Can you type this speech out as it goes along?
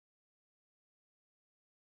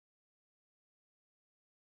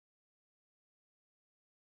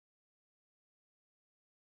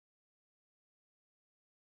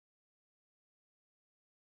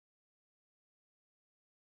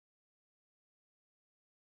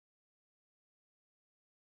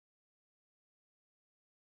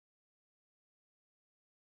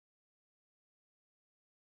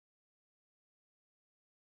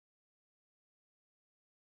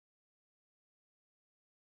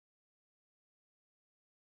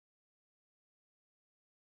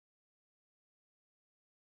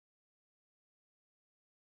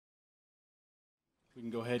We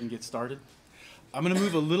can go ahead and get started. I'm going to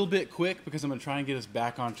move a little bit quick because I'm going to try and get us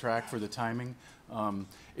back on track for the timing.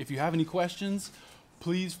 If you have any questions,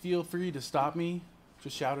 please feel free to stop me.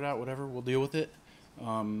 Just shout it out, whatever. We'll deal with it.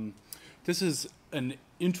 This is an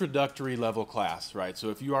introductory level class, right? So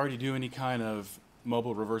if you already do any kind of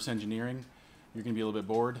mobile reverse engineering, you're going to be a little bit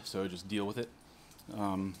bored, so just deal with it.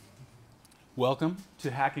 Welcome to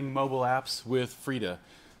Hacking Mobile Apps with Frida,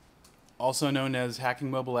 also known as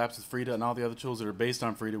Hacking Mobile Apps with Frida and all the other tools that are based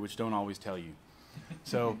on Frida, which don't always tell you.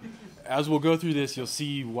 So as we'll go through this, you'll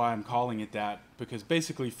see why I'm calling it that, because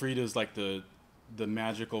basically Frida is like the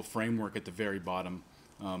magical framework at the very bottom.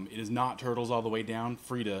 It is not turtles all the way down.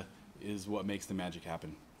 Frida is what makes the magic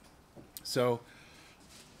happen. So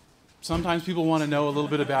sometimes people want to know a little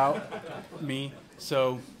bit about me.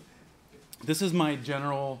 So this is my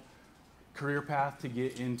general career path to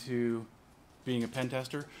get into being a pen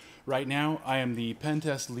tester. Right now, I am the pen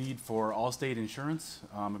test lead for Allstate Insurance.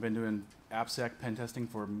 I've been doing AppSec pen testing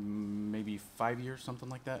for maybe 5 years, something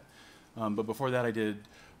like that. But before that, I did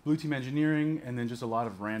Blue Team Engineering and then just a lot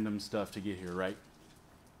of random stuff to get here, right?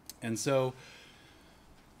 And so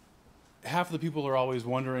half of the people are always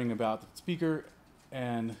wondering about the speaker,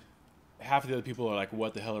 and half of the other people are like,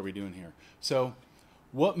 what the hell are we doing here? So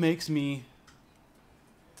what makes me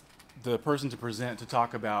the person to present to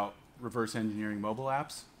talk about reverse engineering mobile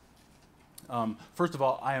apps? First of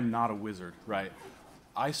all, I am not a wizard, right?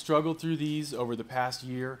 I struggled through these over the past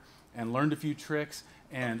year and learned a few tricks,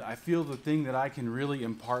 and I feel the thing that I can really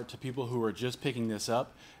impart to people who are just picking this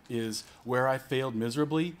up is where I failed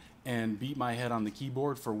miserably and beat my head on the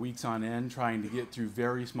keyboard for weeks on end trying to get through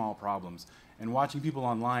very small problems, and watching people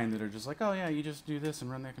online that are just like, oh yeah, you just do this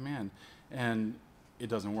and run that command, and it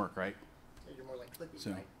doesn't work, right? You're more like Clippy,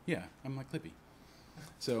 So, right? yeah, I'm like Clippy.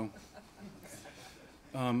 So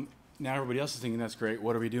now everybody else is thinking, that's great,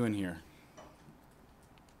 what are we doing here?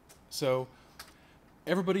 So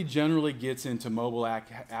everybody generally gets into mobile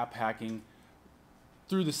app hacking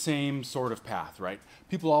through the same sort of path, right?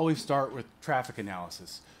 People always start with traffic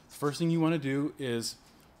analysis. The first thing you want to do is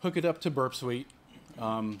hook it up to Burp Suite.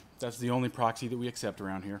 That's the only proxy that we accept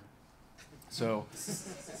around here. So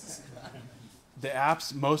the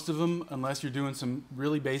apps, most of them, unless you're doing some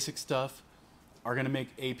really basic stuff, are going to make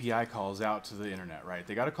API calls out to the internet, right?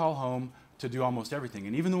 They got to call home to do almost everything.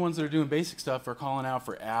 And even the ones that are doing basic stuff are calling out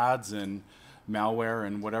for ads and malware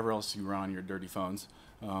and whatever else you run on your dirty phones.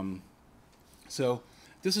 So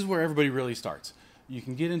this is where everybody really starts. You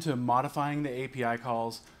can get into modifying the API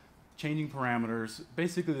calls, changing parameters,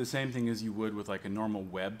 basically the same thing as you would with like a normal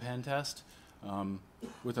web pen test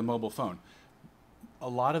with a mobile phone. A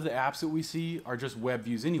lot of the apps that we see are just web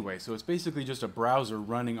views anyway, so it's basically just a browser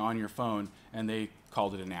running on your phone, and they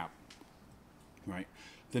called it an app, right?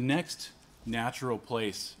 The next natural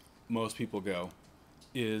place most people go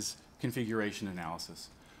is configuration analysis.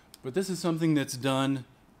 But this is something that's done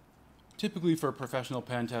typically for professional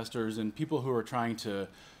pen testers and people who are trying to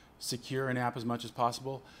secure an app as much as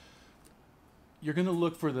possible. You're going to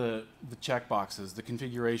look for the checkboxes, the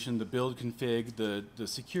configuration, the build config, the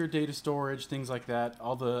secure data storage, things like that,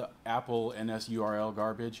 all the Apple NSURL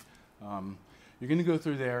garbage. You're going to go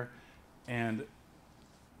through there and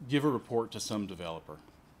give a report to some developer.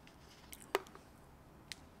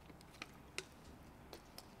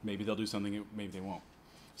 Maybe they'll do something, maybe they won't.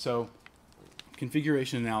 So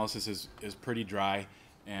configuration analysis is pretty dry,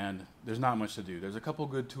 and there's not much to do. There's a couple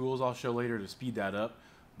good tools I'll show later to speed that up,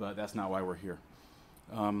 but that's not why we're here.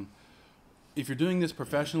 If you're doing this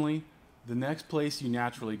professionally, the next place you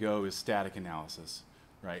naturally go is static analysis,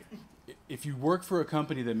 right? If you work for a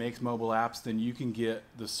company that makes mobile apps, then you can get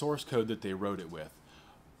the source code that they wrote it with.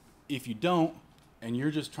 If you don't, and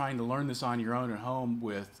you're just trying to learn this on your own at home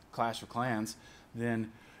with Clash of Clans,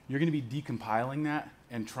 then you're going to be decompiling that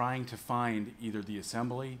and trying to find either the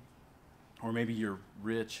assembly, or maybe you're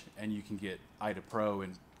rich and you can get IDA Pro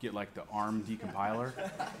and get like the ARM decompiler.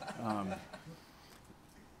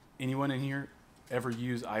 Anyone in here ever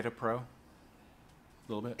use IDA Pro? A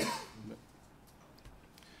little bit?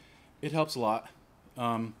 It helps a lot.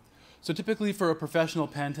 So typically for a professional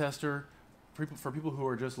pen tester, for people who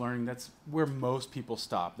are just learning, that's where most people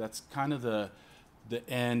stop. That's kind of the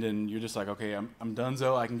end, and you're just like, okay, I'm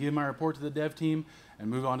donezo. I can give my report to the dev team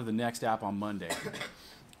and move on to the next app on Monday,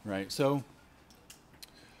 right? So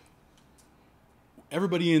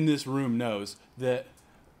everybody in this room knows that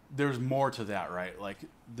there's more to that, right? Like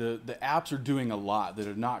the apps are doing a lot that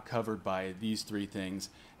are not covered by these three things,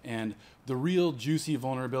 and the real juicy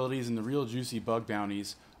vulnerabilities and the real juicy bug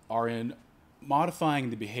bounties are in modifying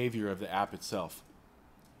the behavior of the app itself.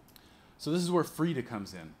 So this is where Frida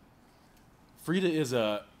comes in. Frida is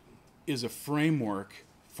a is a framework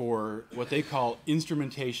for what they call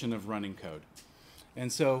instrumentation of running code.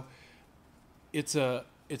 And so it's a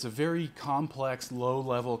very complex,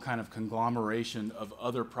 low-level kind of conglomeration of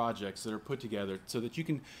other projects that are put together so that you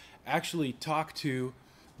can actually talk to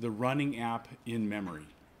the running app in memory.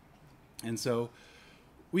 And so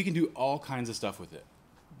we can do all kinds of stuff with it.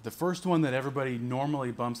 The first one that everybody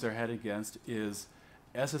normally bumps their head against is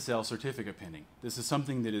SSL certificate pinning. This is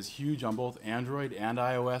something that is huge on both Android and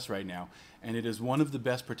iOS right now, and it is one of the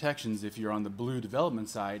best protections if you're on the blue development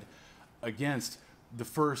side against the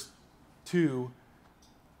first two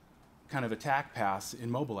kind of attack paths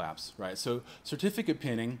in mobile apps, right? So certificate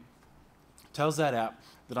pinning tells that app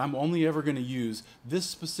that I'm only ever going to use this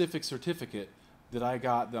specific certificate that I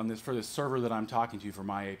got on this for this server that I'm talking to for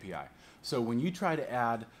my API. So when you try to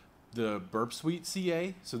add the Burp Suite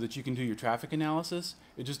CA so that you can do your traffic analysis,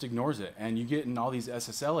 it just ignores it. And you get in all these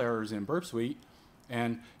SSL errors in Burp Suite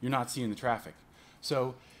and you're not seeing the traffic.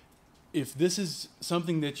 So if this is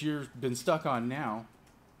something that you've been stuck on now,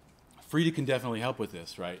 Frida can definitely help with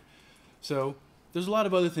this, right? So there's a lot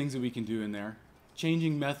of other things that we can do in there.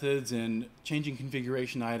 Changing methods and changing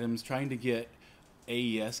configuration items, trying to get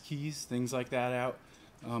AES keys, things like that out.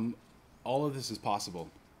 All of this is possible.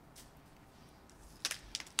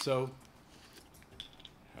 So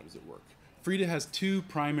how does it work? Frida has two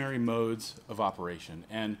primary modes of operation,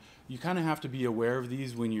 and you kind of have to be aware of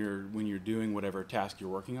these when you're doing whatever task you're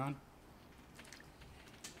working on.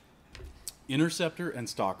 Interceptor and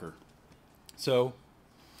Stalker. So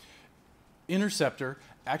Interceptor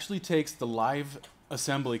actually takes the live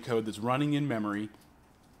assembly code that's running in memory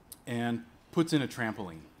and puts in a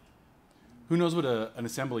trampoline. Who knows what an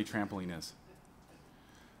assembly trampoline is?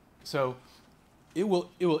 So it will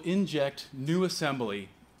inject new assembly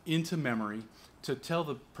into memory to tell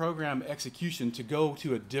the program execution to go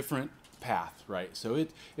to a different path, right? So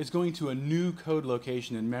it's going to a new code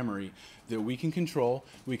location in memory that we can control,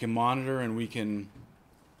 we can monitor, and we can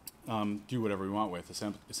do whatever we want with,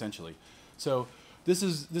 essentially. So this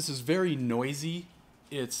is very noisy.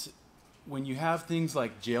 It's when you have things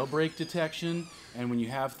like jailbreak detection and when you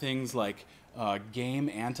have things like game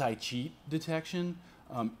anti-cheat detection,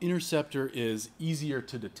 Interceptor is easier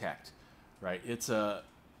to detect, right? It's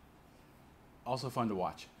also fun to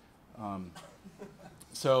watch.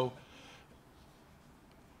 So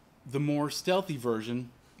the more stealthy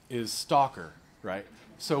version is Stalker, right?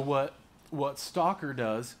 So what Stalker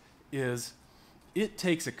does is it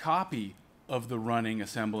takes a copy of the running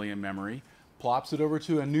assembly in memory, plops it over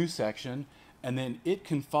to a new section, and then it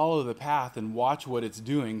can follow the path and watch what it's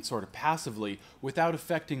doing sort of passively without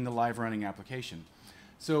affecting the live running application.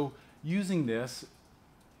 So using this,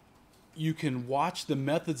 you can watch the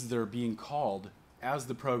methods that are being called as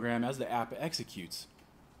the app executes.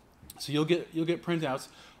 So you'll get printouts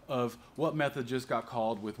of what method just got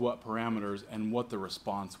called with what parameters and what the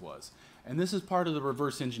response was. And this is part of the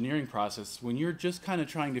reverse engineering process when you're just kind of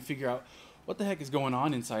trying to figure out what the heck is going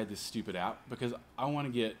on inside this stupid app because I want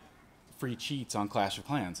to get free cheats on Clash of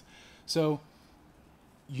Clans. So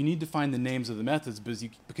you need to find the names of the methods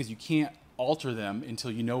because you can't alter them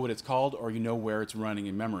until you know what it's called or you know where it's running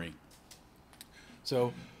in memory.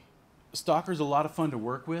 So Stalker's a lot of fun to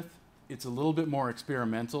work with. It's a little bit more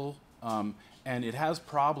experimental, and it has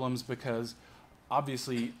problems because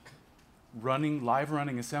obviously live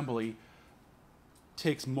running assembly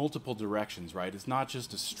takes multiple directions, right? It's not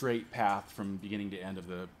just a straight path from beginning to end of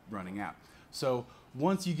the running app. So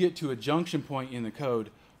once you get to a junction point in the code,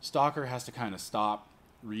 Stalker has to kind of stop,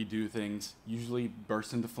 redo things, usually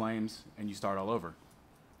burst into flames, and you start all over.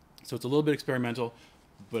 So it's a little bit experimental,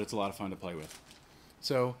 but it's a lot of fun to play with.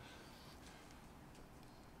 So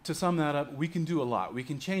to sum that up, we can do a lot. We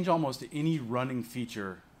can change almost any running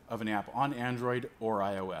feature of an app on Android or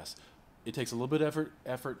iOS. It takes a little bit of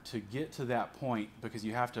effort to get to that point because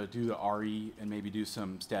you have to do the RE and maybe do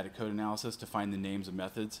some static code analysis to find the names of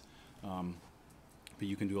methods, but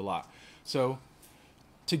you can do a lot. So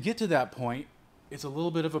to get to that point, it's a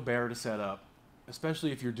little bit of a bear to set up,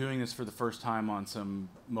 especially if you're doing this for the first time on some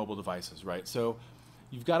mobile devices, right? So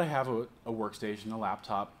you've got to have a workstation, a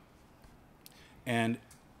laptop, and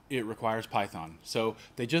it requires Python. So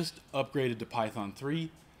they just upgraded to Python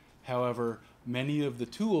 3. However, many of the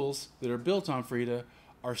tools that are built on Frida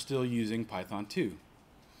are still using Python 2.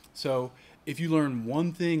 So if you learn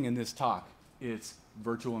one thing in this talk, it's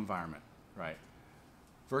virtual environment, right?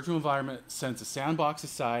 Virtual environment sets a sandbox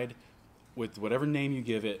aside with whatever name you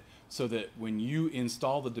give it so that when you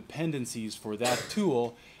install the dependencies for that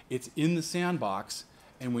tool, it's in the sandbox,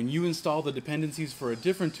 and when you install the dependencies for a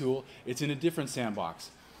different tool, it's in a different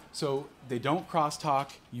sandbox. So they don't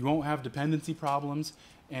crosstalk, you won't have dependency problems,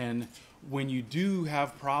 And when you do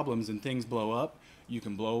have problems and things blow up, you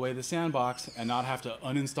can blow away the sandbox and not have to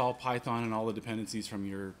uninstall Python and all the dependencies from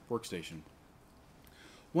your workstation.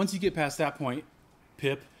 Once you get past that point,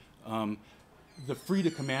 pip, the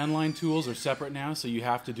Frida command line tools are separate now, so you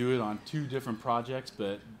have to do it on 2 different projects,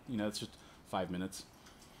 but it's just 5 minutes.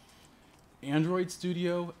 Android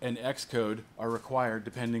Studio and Xcode are required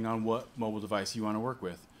depending on what mobile device you want to work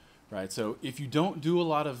with, right? So if you don't do a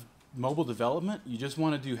lot of mobile development, you just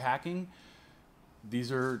want to do hacking,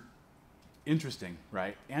 these are interesting,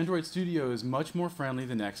 right? Android Studio is much more friendly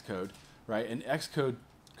than Xcode, right? And Xcode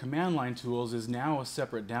command line tools is now a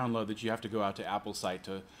separate download that you have to go out to Apple's site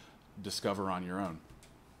to discover on your own.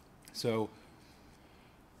 So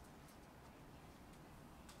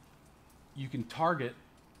you can target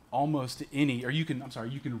almost any, or you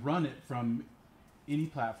can run it from any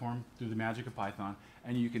platform through the magic of Python,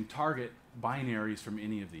 and you can target binaries from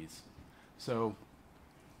any of these. So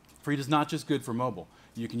Frida's not just good for mobile.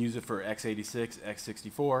 You can use it for x86,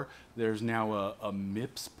 x64. There's now a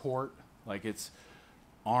MIPS port, like it's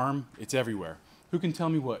ARM, it's everywhere. Who can tell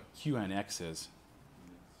me what QNX is?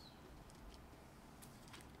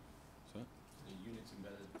 Unix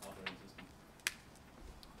embedded operating system.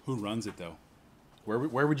 Who runs it though?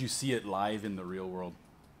 Where would you see it live in the real world?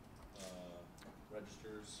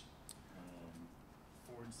 Registers.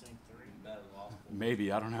 Ford Sync 3.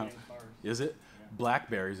 Maybe, I don't know. Is it? Yeah.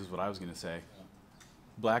 Blackberries is what I was going to say. Yeah.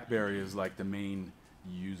 BlackBerry is like the main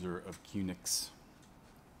user of QNX.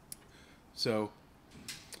 So,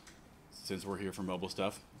 since we're here for mobile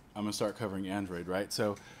stuff, I'm going to start covering Android, right?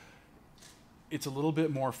 So, it's a little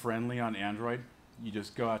bit more friendly on Android. You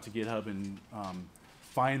just go out to GitHub and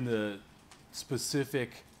find the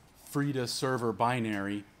specific Frida server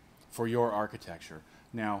binary for your architecture.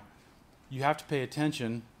 Now, you have to pay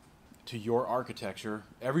attention to your architecture.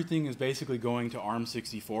 Everything is basically going to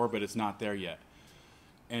ARM64, but it's not there yet.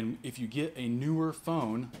 And if you get a newer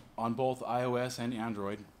phone on both iOS and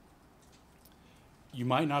Android, you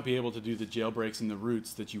might not be able to do the jailbreaks and the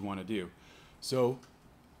roots that you want to do. So,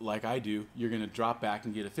 like I do, you're going to drop back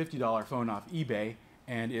and get a $50 phone off eBay,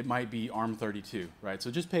 and it might be ARM32, right?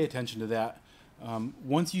 So just pay attention to that.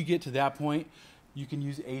 Once you get to that point, you can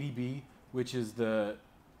use ADB, which is the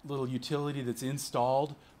little utility that's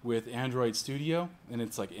installed with Android Studio, and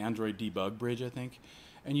it's like Android Debug Bridge, I think.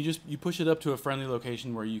 And you push it up to a friendly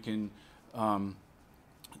location where you can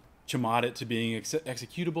chmod it to being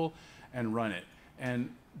executable and run it.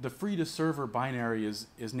 And the Frida server binary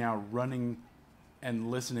is now running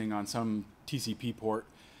and listening on some TCP port.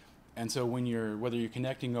 And so whether you're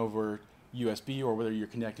connecting over USB or whether you're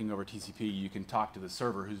connecting over TCP, you can talk to the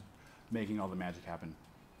server who's making all the magic happen.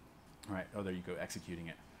 All right, oh, there you go, executing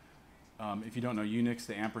it. If you don't know Unix,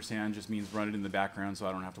 the ampersand just means run it in the background so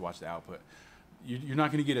I don't have to watch the output. You're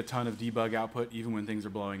not going to get a ton of debug output even when things are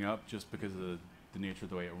blowing up just because of the nature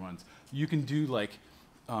of the way it runs. You can do like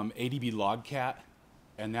ADB logcat,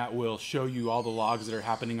 and that will show you all the logs that are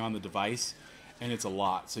happening on the device, and it's a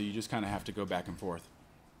lot, so you just kind of have to go back and forth.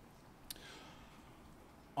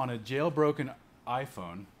 On a jailbroken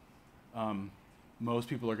iPhone, most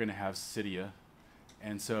people are going to have Cydia,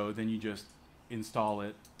 and so then you just install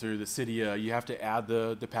it through the Cydia. You have to add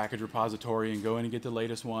the package repository and go in and get the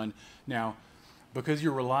latest one. Now, because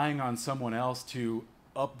you're relying on someone else to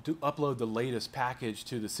upload the latest package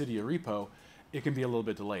to the Cydia repo, it can be a little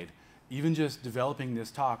bit delayed. Even just developing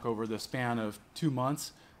this talk over the span of 2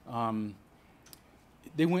 months,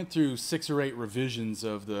 they went through 6 or 8 revisions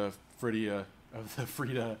of the Frida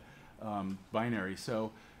binary.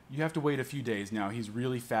 So you have to wait a few days now. He's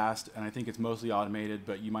really fast, and I think it's mostly automated,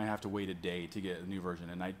 but you might have to wait a day to get a new version.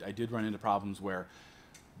 And I did run into problems where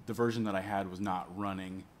the version that I had was not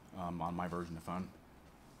running on my version of phone.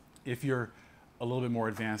 If you're a little bit more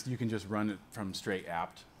advanced, you can just run it from straight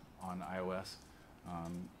apt on iOS,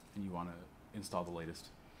 and you want to install the latest.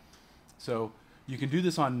 So you can do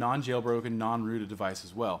this on non-jailbroken, non-rooted device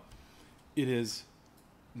as well. It is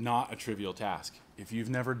not a trivial task. If you've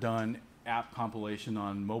never done app compilation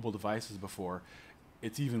on mobile devices before,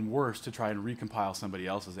 it's even worse to try and recompile somebody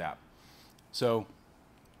else's app. So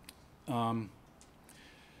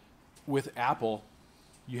with Apple,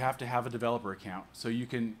 you have to have a developer account. So you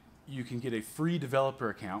can get a free developer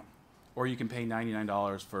account, or you can pay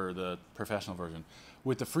 $99 for the professional version.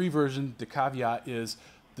 With the free version, the caveat is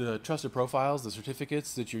the trusted profiles, the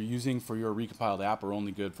certificates that you're using for your recompiled app are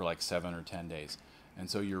only good for like 7 or 10 days. And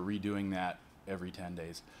so you're redoing that every 10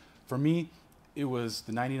 days. For me, the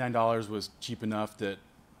 $99 was cheap enough that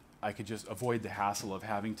I could just avoid the hassle of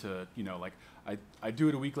having to, I do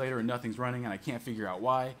it a week later and nothing's running and I can't figure out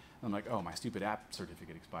why. And I'm like, oh, my stupid app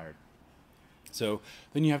certificate expired. So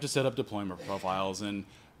then you have to set up deployment profiles and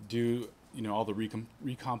do all the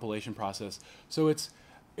recompilation process. So it's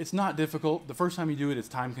not difficult. The first time you do it, it's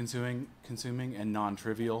time consuming and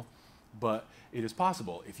non-trivial, but it is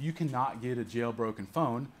possible. If you cannot get a jailbroken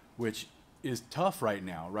phone, which is tough right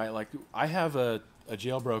now, right? Like I have a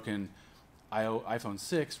jailbroken iPhone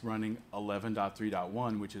 6 running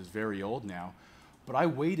 11.3.1, which is very old now, but I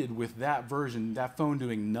waited with that version, that phone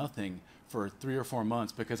doing nothing for 3 or 4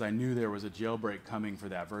 months because I knew there was a jailbreak coming for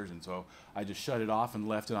that version. So I just shut it off and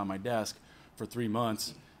left it on my desk for 3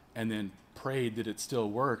 months and then prayed that it still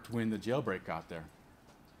worked when the jailbreak got there.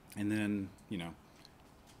 And then,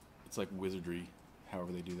 it's like wizardry,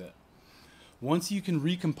 however they do that. Once you can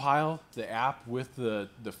recompile the app with the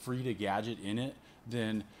Frida gadget in it,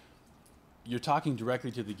 then you're talking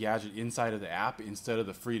directly to the gadget inside of the app instead of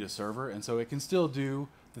the Frida server. And so it can still do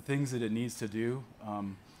the things that it needs to do,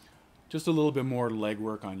 just a little bit more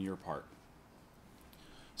legwork on your part.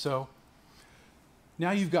 So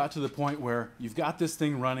now you've got to the point where you've got this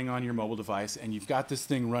thing running on your mobile device and you've got this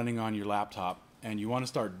thing running on your laptop and you want to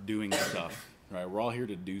start doing stuff, right? We're all here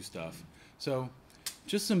to do stuff. So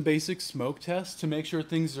just some basic smoke tests to make sure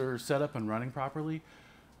things are set up and running properly.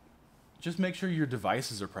 Just make sure your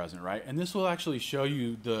devices are present, right? And this will actually show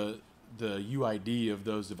you the UID of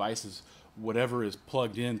those devices, whatever is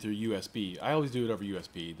plugged in through USB. I always do it over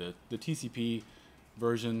USB. The TCP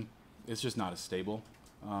version is just not as stable.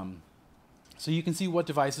 So you can see what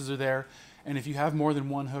devices are there, and if you have more than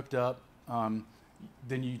one hooked up,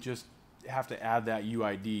 then you just have to add that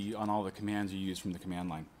UID on all the commands you use from the command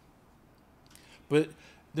line. But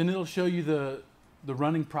then it'll show you the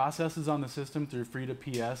running processes on the system through Frida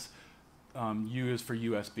PS. U is for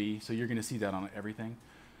USB, so you're going to see that on everything.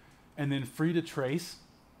 And then Frida Trace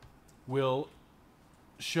will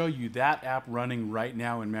show you that app running right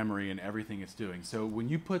now in memory and everything it's doing. So when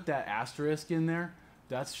you put that asterisk in there,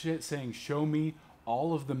 that's saying show me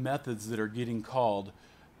all of the methods that are getting called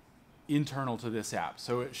internal to this app.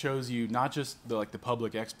 So it shows you not just the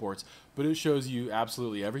public exports, but it shows you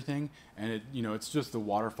absolutely everything. And it's just the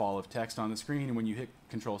waterfall of text on the screen. And when you hit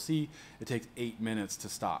Control-C, it takes 8 minutes to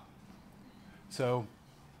stop. So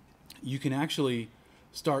you can actually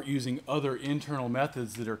start using other internal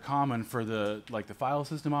methods that are common for the file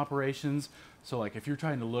system operations. So if you're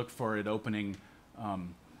trying to look for it opening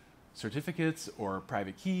certificates or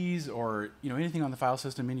private keys or anything on the file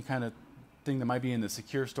system, any kind of thing that might be in the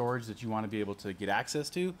secure storage that you want to be able to get access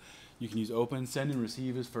to, you can use open. Send and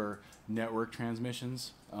receive is for network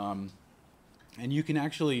transmissions, and you can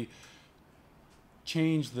actually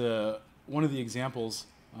change one of the examples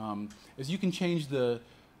is you can change the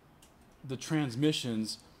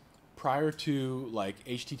transmissions prior to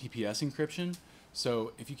HTTPS encryption.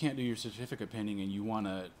 So if you can't do your certificate pinning and you want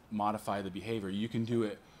to modify the behavior, you can do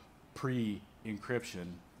it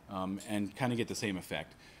pre-encryption and kind of get the same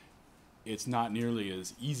effect. It's not nearly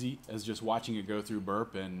as easy as just watching it go through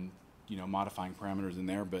burp and modifying parameters in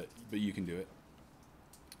there, but you can do it.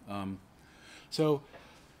 So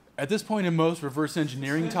at this point in most reverse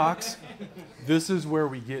engineering talks, this is where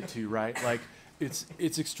we get to, right?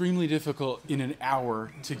 It's extremely difficult in an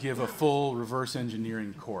hour to give a full reverse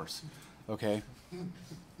engineering course, okay?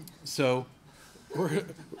 So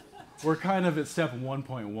we're kind of at step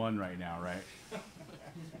 1.1 right now, right?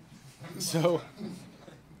 So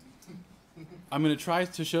I'm going to try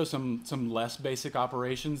to show some less basic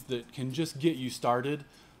operations that can just get you started.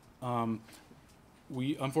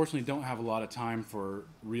 We unfortunately don't have a lot of time for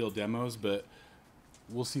real demos, but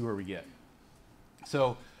we'll see where we get.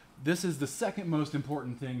 So this is the second most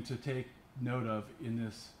important thing to take note of in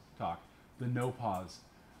this talk, the no pause.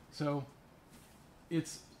 So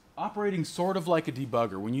it's operating sort of like a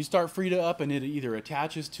debugger. When you start Frida up and it either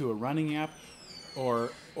attaches to a running app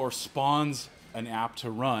or spawns an app to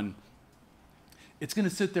run, it's going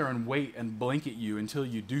to sit there and wait and blink at you until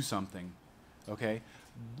you do something, okay?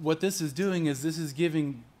 What this is doing is this is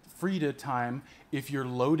giving Frida time if you're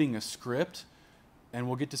loading a script, and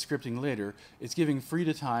we'll get to scripting later. It's giving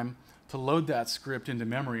Frida time to load that script into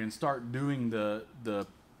memory and start doing the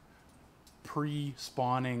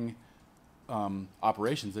pre-spawning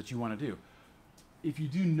operations that you want to do. If you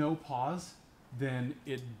do no pause, then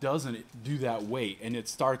it doesn't do that wait, and it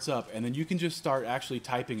starts up, and then you can just start actually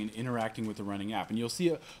typing and interacting with the running app, and you'll see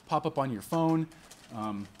it pop up on your phone.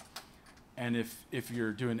 And if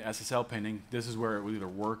you're doing SSL pinning, this is where it will either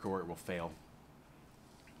work or it will fail.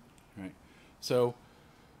 Right? So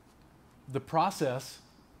the process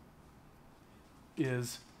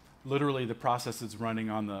is literally the process that's running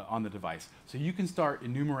on the device. So you can start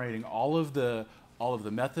enumerating all of the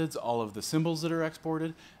methods, all of the symbols that are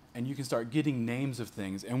exported, and you can start getting names of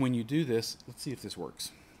things. And when you do this, let's see if this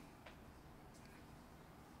works.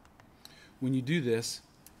 When you do this,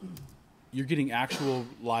 you're getting actual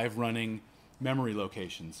live running memory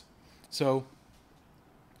locations. So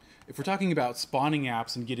if we're talking about spawning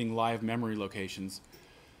apps and getting live memory locations,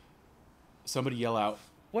 somebody yell out,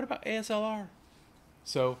 what about ASLR?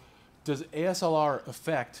 So does ASLR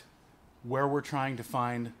affect where we're trying to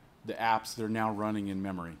find the apps that are now running in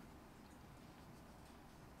memory?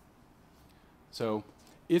 So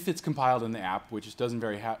if it's compiled in the app, which doesn't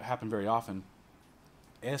happen very often,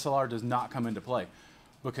 ASLR does not come into play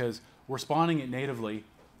because we're spawning it natively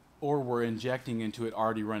or we're injecting into it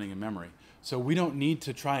already running in memory. So we don't need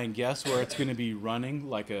to try and guess where it's going to be running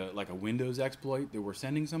like a Windows exploit that we're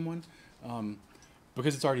sending someone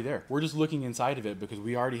because it's already there. We're just looking inside of it because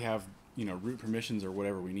we already have root permissions or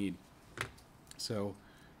whatever we need. So,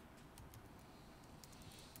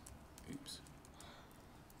 oops.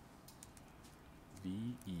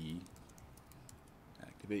 VE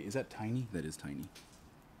activate, is that tiny? That is tiny.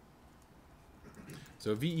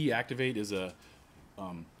 So VE activate is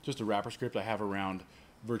just a wrapper script I have around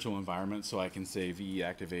virtual environments, so I can say VE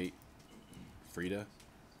activate Frida,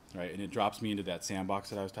 right? And it drops me into that sandbox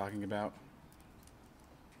that I was talking about.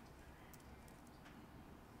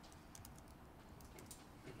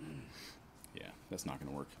 Yeah, that's not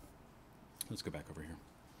going to work. Let's go back over here.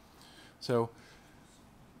 So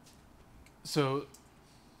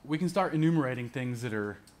we can start enumerating things that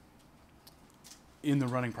are in the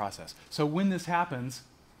running process. So when this happens,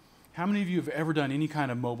 how many of you have ever done any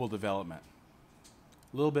kind of mobile development?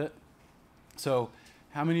 A little bit. So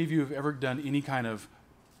how many of you have ever done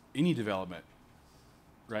any development,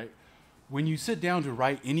 right? When you sit down to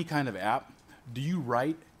write any kind of app, do you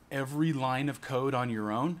write every line of code on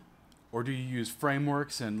your own? Or do you use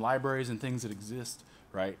frameworks and libraries and things that exist,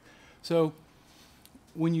 right? So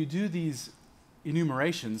when you do these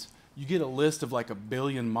enumerations, you get a list of like 1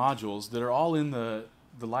 billion modules that are all in the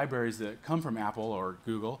libraries that come from Apple or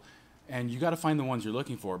Google, and you got to find the ones you're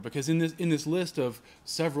looking for, because in this list of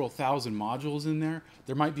several thousand modules in there,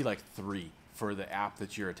 there might be like 3 for the app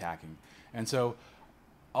that you're attacking. And so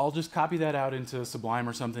I'll just copy that out into Sublime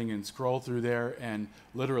or something and scroll through there and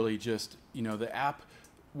literally just, the app,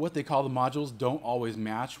 what they call the modules don't always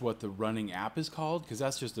match what the running app is called, because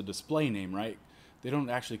that's just a display name, right? They don't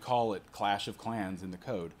actually call it Clash of Clans in the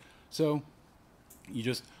code. So you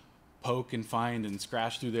just poke and find and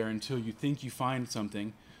scratch through there until you think you find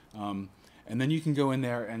something. And then you can go in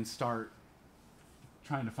there and start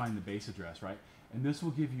trying to find the base address, right? And this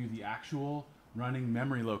will give you the actual running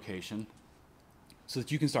memory location so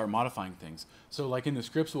that you can start modifying things. So like in the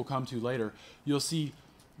scripts we'll come to later, you'll see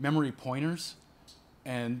memory pointers,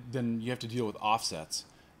 and then you have to deal with offsets.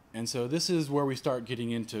 And so this is where we start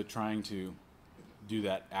getting into trying to do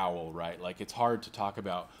that OWL, right? Like it's hard to talk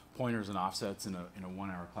about pointers and offsets in a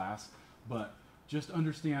 1-hour class, but just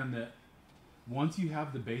understand that once you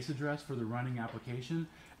have the base address for the running application,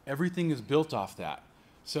 everything is built off that.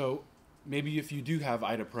 So maybe if you do have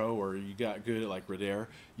IDA Pro or you got good at like Redair,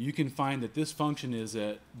 you can find that this function is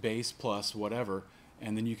at base plus whatever,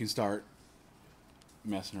 and then you can start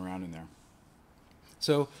messing around in there.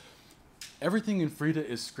 So everything in Frida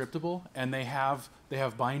is scriptable, and they have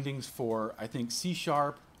bindings for, I think, C#,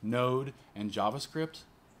 Node, and JavaScript,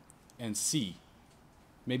 and C.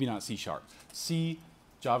 Maybe not C#. C,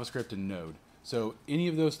 JavaScript, and Node. So any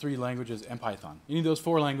of those 3 languages, and Python, any of those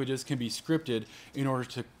 4 languages can be scripted in order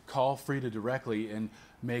to call Frida directly and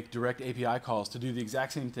make direct API calls to do the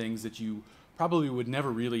exact same things that you probably would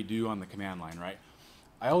never really do on the command line, right?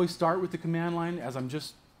 I always start with the command line as I'm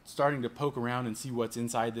just starting to poke around and see what's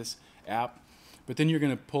inside this app, but then you're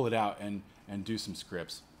going to pull it out and do some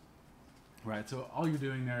scripts, right? So all you're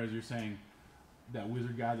doing there is you're saying that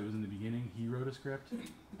wizard guy that was in the beginning, he wrote a script,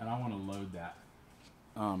 and I want to load that.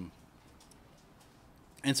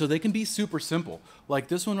 And so they can be super simple. Like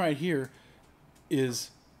this one right here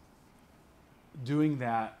is doing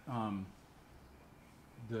that,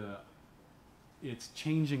 it's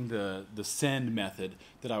changing the send method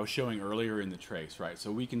that I was showing earlier in the trace, right?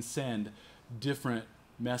 So we can send different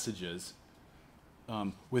messages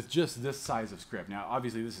with just this size of script. Now,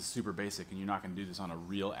 obviously, this is super basic, and you're not going to do this on a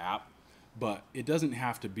real app, but it doesn't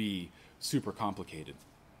have to be super complicated.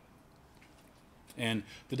 And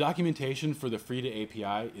the documentation for the Frida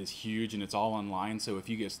API is huge, and it's all online, so if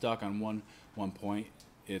you get stuck on one point,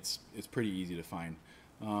 it's pretty easy to find.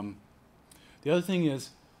 The other thing is,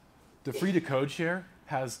 the Frida code share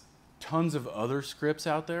has tons of other scripts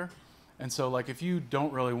out there. And so like if you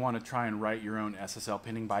don't really want to try and write your own SSL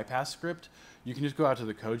pinning bypass script, you can just go out to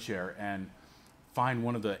the code share and find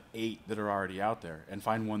one of the 8 that are already out there and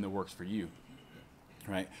find one that works for you,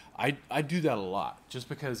 right? I do that a lot just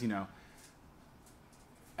because, you know,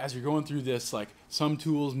 as you're going through this, like some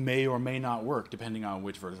tools may or may not work depending on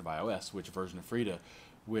which version of iOS, which version of Frida,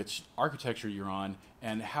 which architecture you're on,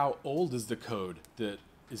 and how old is the code that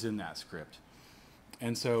is in that script.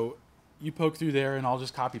 And so you poke through there, and I'll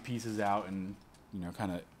just copy pieces out and, you know,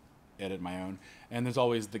 kind of edit my own. And there's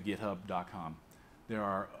always the github.com.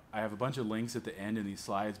 I have a bunch of links at the end in these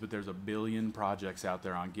slides, but there's a billion projects out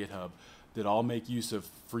there on GitHub that all make use of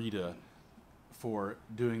Frida for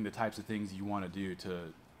doing the types of things you want to do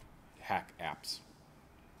to hack apps.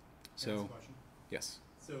 Can I ask a question? Yes.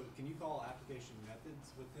 So can you call application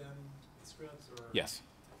methods within the scripts, or? Yes.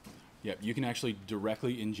 Yep. You can actually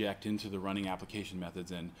directly inject into the running application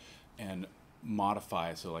methods and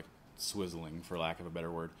modify, so like swizzling, for lack of a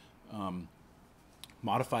better word,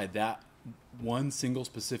 modify that one single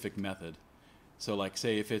specific method. So like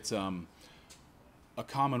say if it's a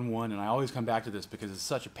common one, and I always come back to this because it's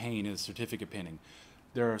such a pain, is certificate pinning.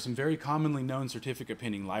 There are some very commonly known certificate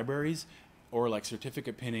pinning libraries or like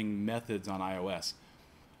certificate pinning methods on iOS,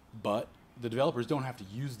 but the developers don't have to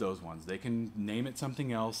use those ones. They can name it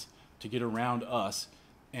something else to get around us,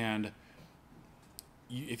 and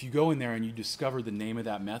if you go in there and you discover the name of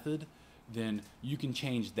that method, then you can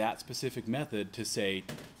change that specific method to say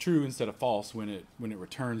true instead of false when it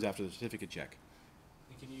returns after the certificate check.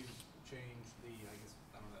 And can you change the, I guess,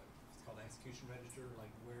 I don't know, it's called the execution register, like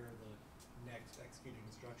where the next executed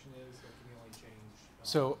instruction is, or can you only change?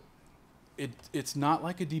 So it's not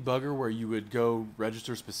like a debugger where you would go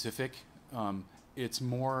register specific.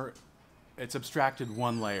 It's abstracted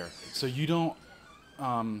one layer. So you don't,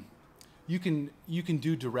 you can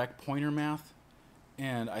do direct pointer math.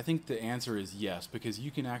 And I think the answer is yes, because you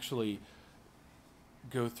can actually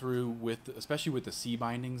go through with, especially with the C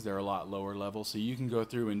bindings, they're a lot lower level, so you can go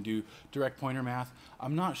through and do direct pointer math.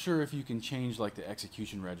 I'm not sure if you can change like the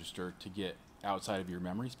execution register to get outside of your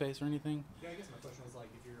memory space or anything. Yeah, I guess my question was like,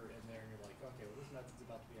 if you're in there and you're like, okay, well this method's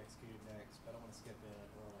about to be executed next, but I want to skip it,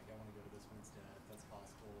 or like I want to go to this one instead, if that's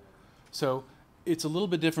possible. Or... So it's a little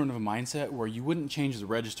bit different of a mindset where you wouldn't change the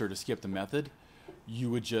register to skip the method. You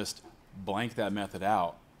would just blank that method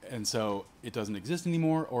out, and so it doesn't exist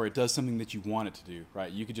anymore, or it does something that you want it to do,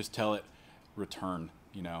 right? You could just tell it return,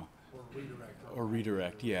 you know, or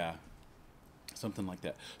redirect, yeah, something like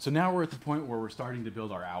that. So now we're at the point where we're starting to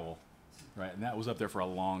build our owl, right? And that was up there for a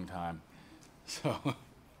long time. So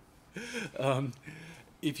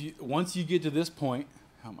once you get to this point,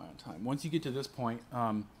 how am I on time? Once you get to this point,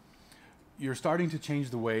 you're starting to change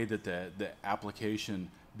the way that the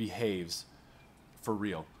application behaves for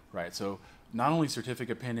real. Right, so not only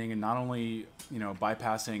certificate pinning and not only, you know,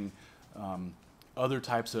 bypassing other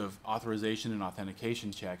types of authorization and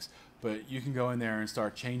authentication checks, but you can go in there and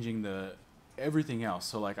start changing everything else.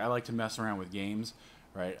 So like I like to mess around with games,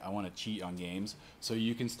 right? I want to cheat on games, so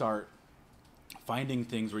you can start finding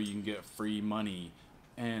things where you can get free money,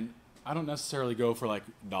 and I don't necessarily go for like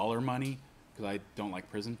dollar money because I don't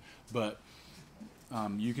like prison, but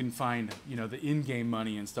you can find, you know, the in-game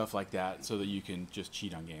money and stuff like that so that you can just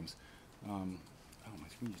cheat on games. Oh, my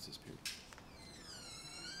screen just disappeared.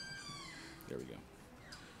 There we go.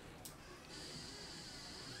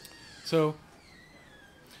 So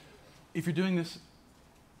if you're doing this,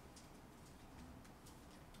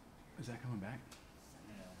 is that coming back?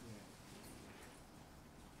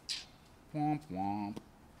 Womp womp.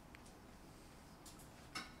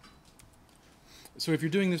 So if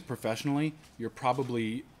you're doing this professionally, you're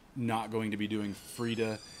probably not going to be doing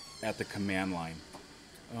Frida at the command line.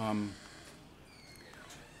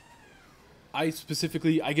 I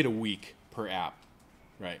get a week per app,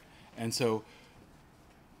 right? And so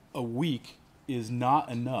a week is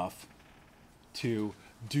not enough to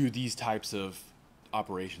do these types of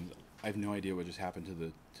operations. I have no idea what just happened to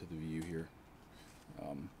the view here.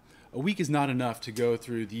 A week is not enough to go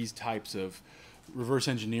through these types of reverse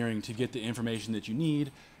engineering to get the information that you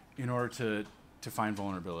need in order to find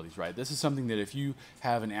vulnerabilities, right? This is something that if you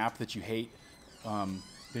have an app that you hate,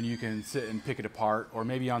 then you can sit and pick it apart, or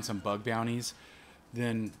maybe on some bug bounties,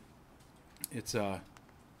 then it's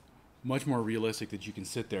much more realistic that you can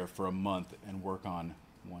sit there for a month and work on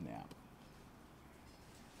one app.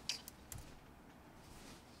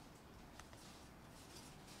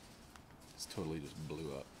 This totally just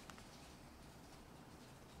blew up.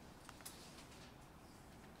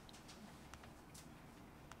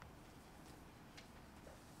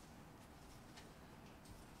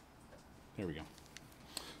 There we go.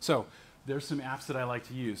 So there's some apps that I like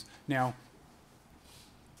to use. Now,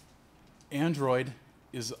 Android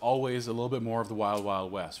is always a little bit more of the wild,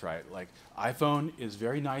 wild west, right? Like iPhone is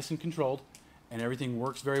very nice and controlled, and everything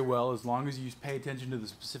works very well as long as you pay attention to the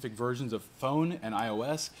specific versions of phone and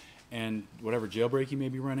iOS and whatever jailbreak you may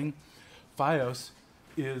be running. FiOS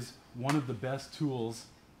is one of the best tools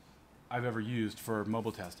I've ever used for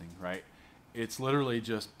mobile testing, right? It's literally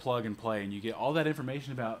just plug and play, and you get all that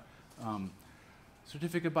information about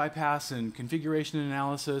certificate bypass and configuration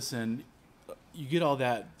analysis, and you get all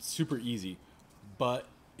that super easy, but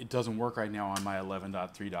it doesn't work right now on my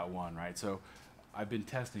 11.3.1, right? So I've been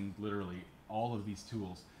testing literally all of these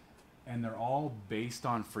tools, and they're all based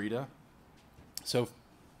on Frida. So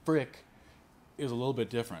Frick is a little bit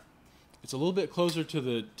different. It's a little bit closer to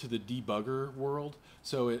the debugger world,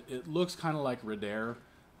 so it looks kind of like Redair.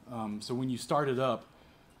 So when you start it up,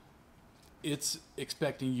 it's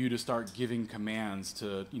expecting you to start giving commands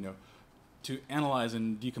to, to analyze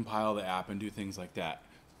and decompile the app and do things like that.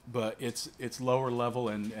 But it's lower level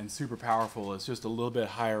and super powerful. It's just a little bit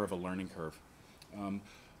higher of a learning curve.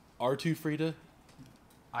 R2 Frida,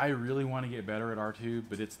 I really want to get better at R2,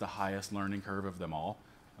 but it's the highest learning curve of them all.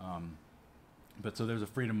 But so there's a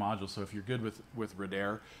Frida module, so if you're good with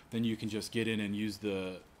Redair, then you can just get in and use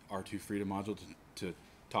the R2 Frida module to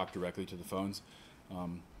talk directly to the phones.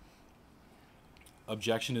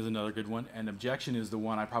 Objection is another good one, and Objection is the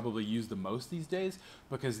one I probably use the most these days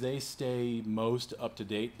because they stay most up to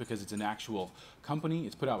date because it's an actual company.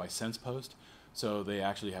 It's put out by SensePost, so they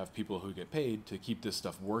actually have people who get paid to keep this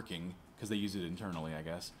stuff working because they use it internally, I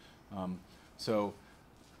guess. So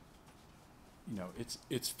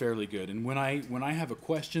it's fairly good. And when I have a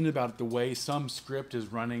question about the way some script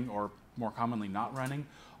is running or more commonly not running,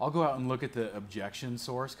 I'll go out and look at the objection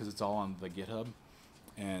source because it's all on the GitHub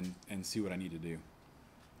and see what I need to do.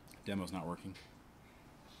 Demo's not working.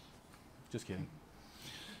 Just kidding.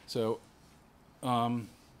 So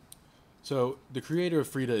so the creator of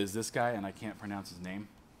Frida is this guy, and I can't pronounce his name.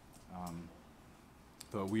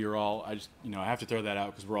 But we are all, I have to throw that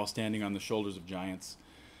out because we're all standing on the shoulders of giants.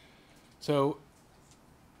 So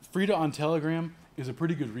Frida on Telegram is a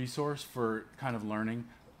pretty good resource for kind of learning,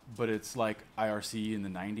 but it's like IRC in the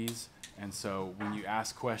 90s. And so when you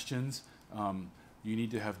ask questions, you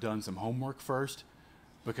need to have done some homework first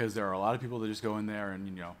because there are a lot of people that just go in there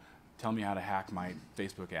and, tell me how to hack my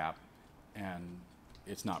Facebook app, and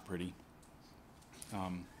it's not pretty.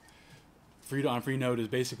 Frida on Freenode is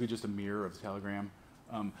basically just a mirror of Telegram.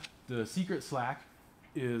 The secret Slack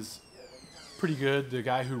is pretty good. The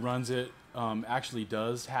guy who runs it actually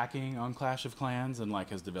does hacking on Clash of Clans and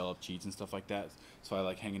has developed cheats and stuff like that. So I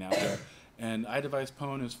like hanging out there. And iDevice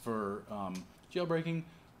Pwn is for jailbreaking.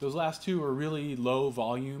 Those last two are really low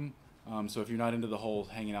volume. So if you're not into the whole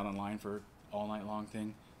hanging out online for all night long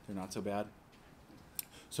thing, they're not so bad.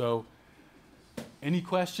 So any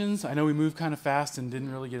questions? I know we moved kind of fast and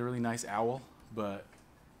didn't really get a really nice owl, but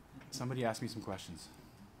somebody asked me some questions.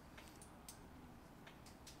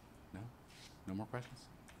 No? No more questions?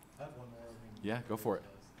 I have one more. Yeah, go for it.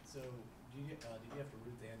 So, did you have to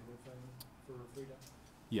root the Android phone for Frida?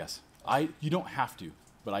 Yes. You don't have to,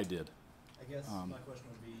 but I did. I guess my question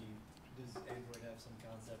would be, does Android have some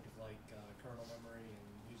concept of kernel memory and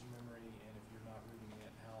user memory? And if you're not rooting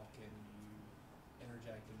it, how can you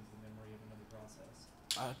interject into the memory of another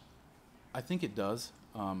process? I think it does.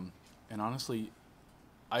 And honestly,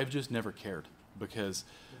 I've just never cared because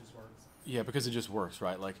It just works. Yeah, because it just works,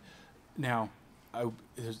 right? Now,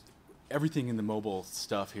 everything in the mobile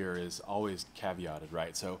stuff here is always caveated,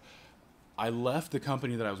 right? So I left the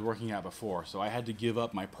company that I was working at before, so I had to give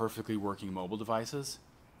up my perfectly working mobile devices,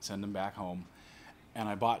 send them back home, and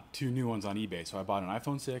I bought 2 new ones on eBay. So I bought an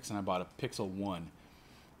iPhone 6 and I bought a Pixel 1.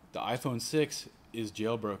 The iPhone 6 is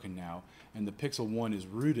jailbroken now, and the Pixel 1 is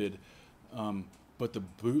rooted, but the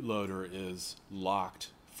bootloader is locked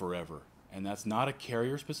forever. And that's not a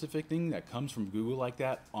carrier-specific thing. That comes from Google like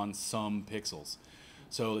that on some Pixels.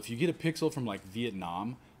 So if you get a Pixel from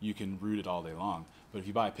Vietnam, you can root it all day long. But if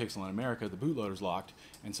you buy a Pixel in America, the bootloader's locked,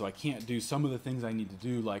 and so I can't do some of the things I need to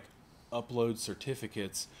do, like upload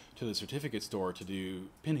certificates to the certificate store to do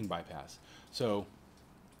pinning bypass. So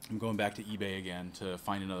I'm going back to eBay again to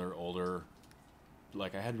find another older. I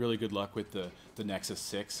had really good luck with the Nexus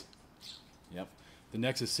 6. Yep, the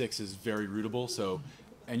Nexus 6 is very rootable. So,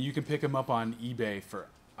 and you can pick them up on eBay for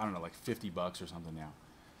I don't know, $50 or something now.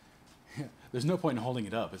 There's no point in holding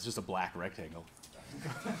it up. It's just a black rectangle.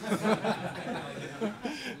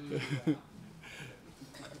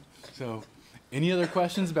 So, any other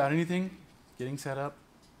questions about anything? Getting set up?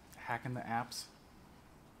 Hacking the apps?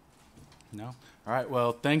 No? All right,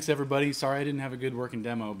 well, thanks everybody. Sorry I didn't have a good working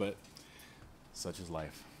demo, but such is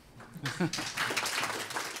life.